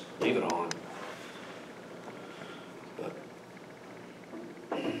of just leave it on. But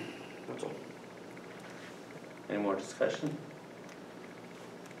that's all. Any more discussion?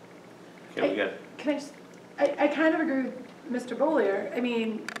 Okay, we got. Can I just, I kind of agree with Mr. Bollier. I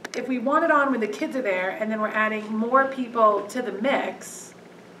mean, if we want it on when the kids are there and then we're adding more people to the mix,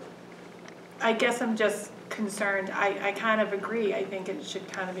 I guess I'm just concerned. I kind of agree. I think it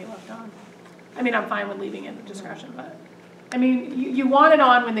should kind of be left on. I mean, I'm fine with leaving it at discretion, but, I mean, you want it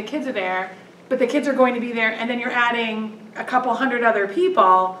on when the kids are there, but the kids are going to be there and then you're adding a couple hundred other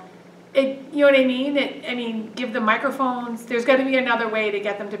people. You know what I mean? I mean, give them microphones. There's got to be another way to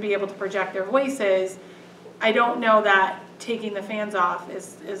get them to be able to project their voices. I don't know that taking the fans off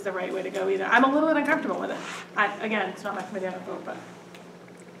is the right way to go either. I'm a little bit uncomfortable with it. Again, it's not my committee on the vote, but.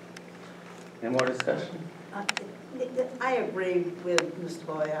 Any more discussion? I agree with Mr.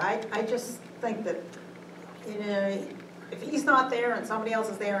 Boyer. I just think that, you know, if he's not there and somebody else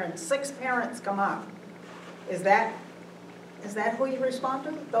is there and 6 parents come up, is that who you respond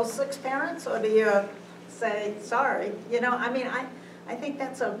to? Those 6 parents? Or do you say, sorry? You know, I mean, I think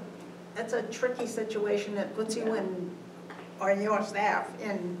that's a tricky situation that puts you in, or your staff,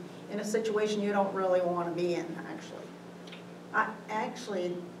 in a situation you don't really want to be in, actually.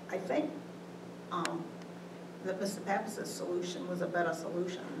 I think that Mr. Pappas' solution was a better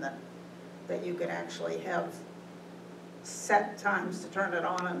solution, that that you could actually have set times to turn it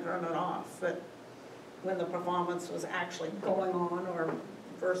on and turn it off, but when the performance was actually going on or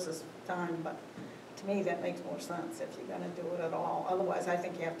versus time, but to me, that makes more sense if you're gonna do it at all. Otherwise, I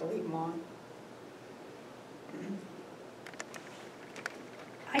think you have to leave them on.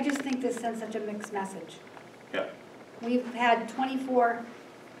 I just think this sends such a mixed message. Yeah. We've had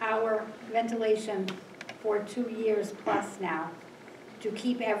 24-hour ventilation for 2 years plus now to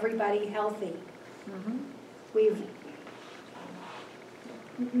keep everybody healthy. We've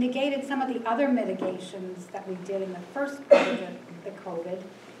negated some of the other mitigations that we did in the first part of the COVID.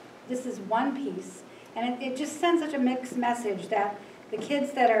 This is one piece, and it just sends such a mixed message that the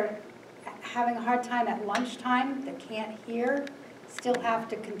kids that are having a hard time at lunchtime, that can't hear, still have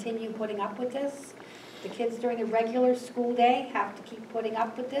to continue putting up with this. The kids during the regular school day have to keep putting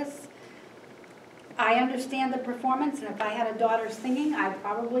up with this. I understand the performance, and if I had a daughter singing, I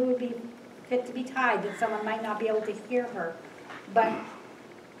probably would be fit to be tied, that someone might not be able to hear her. But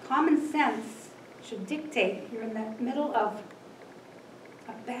common sense should dictate you're in the middle of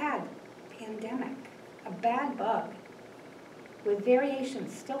a bad pandemic, a bad bug, with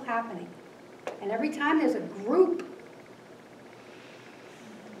variations still happening. And every time there's a group,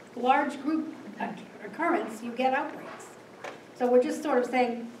 large group occurrence, you get outbreaks. So we're just sort of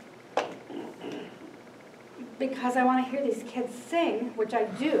saying, because I want to hear these kids sing, which I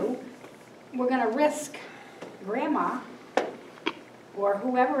do, we're going to risk grandma or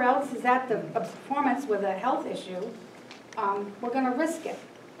whoever else is at the performance with a health issue, we're going to risk it.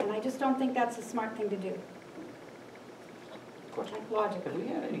 And I just don't think that's a smart thing to do. Question. Logically.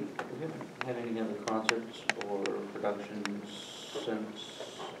 Have we haven't had any other concerts or productions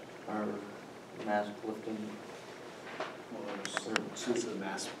since our mask lifting? Since the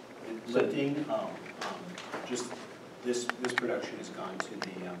mask lifting, just this production has gone to the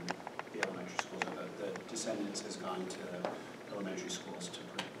elementary schools. The Descendants has gone to the elementary schools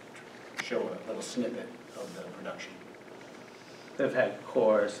to show a little snippet of the production. They've had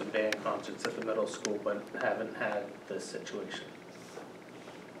chorus and band concerts at the middle school, but haven't had this situation.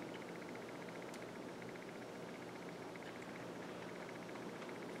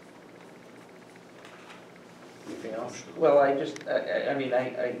 Anything else? Well, I mean,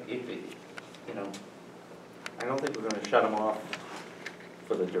 if it, you know, I don't think we're gonna shut them off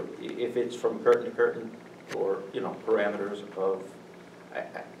for the, if it's from curtain to curtain, or, you know, parameters of,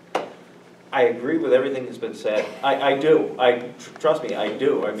 I agree with everything that's been said. I do. Trust me, I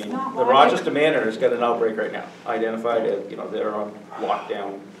do. I mean, the Rochester Manor has got an outbreak right now. Identified as, you know, they're on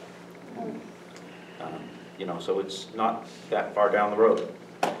lockdown. You know, so it's not that far down the road.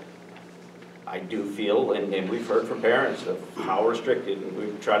 I do feel, and we've heard from parents of how restricted, and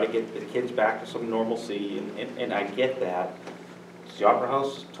we try to get the kids back to some normalcy, and I get that. Is the Opera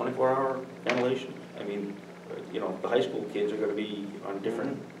House 24-hour ventilation? I mean, you know, the high school kids are gonna be on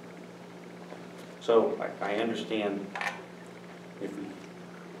different. So I understand if we.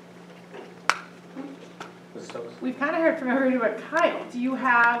 We've kind of heard from everybody but Kyle. Do you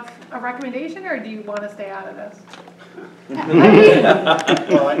have a recommendation, or do you want to stay out of this?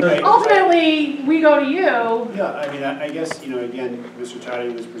 Ultimately, we go to you. Yeah, I mean, I guess, you know, again, Mr. Toddy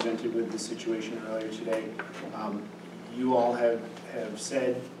was presented with the situation earlier today. You all have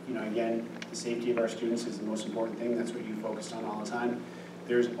said, you know, again, the safety of our students is the most important thing. That's what you focused on all the time.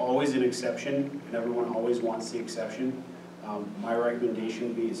 There's always an exception, and everyone always wants the exception. My recommendation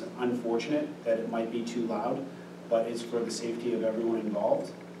would be, it's unfortunate that it might be too loud, but it's for the safety of everyone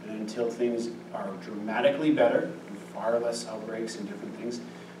involved. And until things are dramatically better, and far less outbreaks and different things,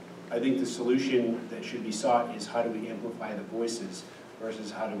 I think the solution that should be sought is how do we amplify the voices versus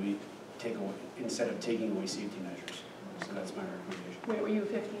how do we take away, instead of taking away safety measures. So that's my recommendation. Where were you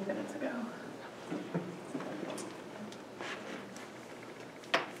 15 minutes ago?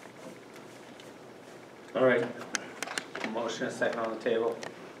 All right, motion is second on the table.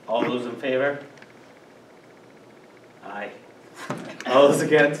 All those in favor? Aye. All those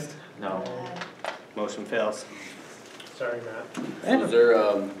against? No. Motion fails. Sorry, Matt. So is there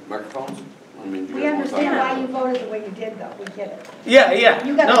microphones? I mean, do you We guys want to understand talk? why you voted the way you did, though, we get it. Yeah, yeah,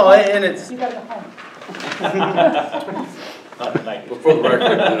 You gotta no, go. and it's, You gotta go home. Well, for the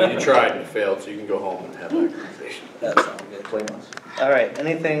record, you know, you tried and you failed, so you can go home and have that conversation. that's all good. All right,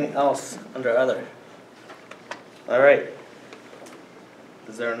 anything else under other? All right.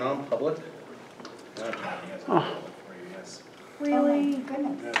 Is there a non-public? Yes. Really? Oh, my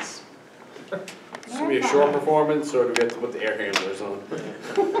goodness. Yes. This will be a short performance, or do we have to put the air handlers on?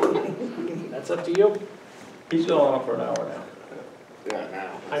 That's up to you. He's going on for an hour now. Yeah,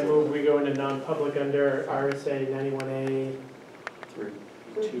 now. I move we go into non-public under RSA 91A. 3.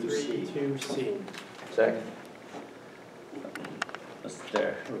 2C. 2C. Second.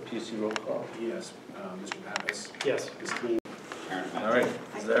 Mr. Repucci, roll call. Yes, Mr. Pappas, Yes. Ms. Clean. All right,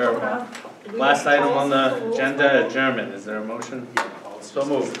 is there, last item on the agenda, adjournment, is there a motion? So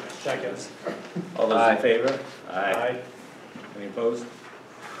moved. Second. All those in favor? Aye. Any opposed?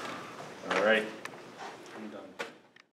 All right.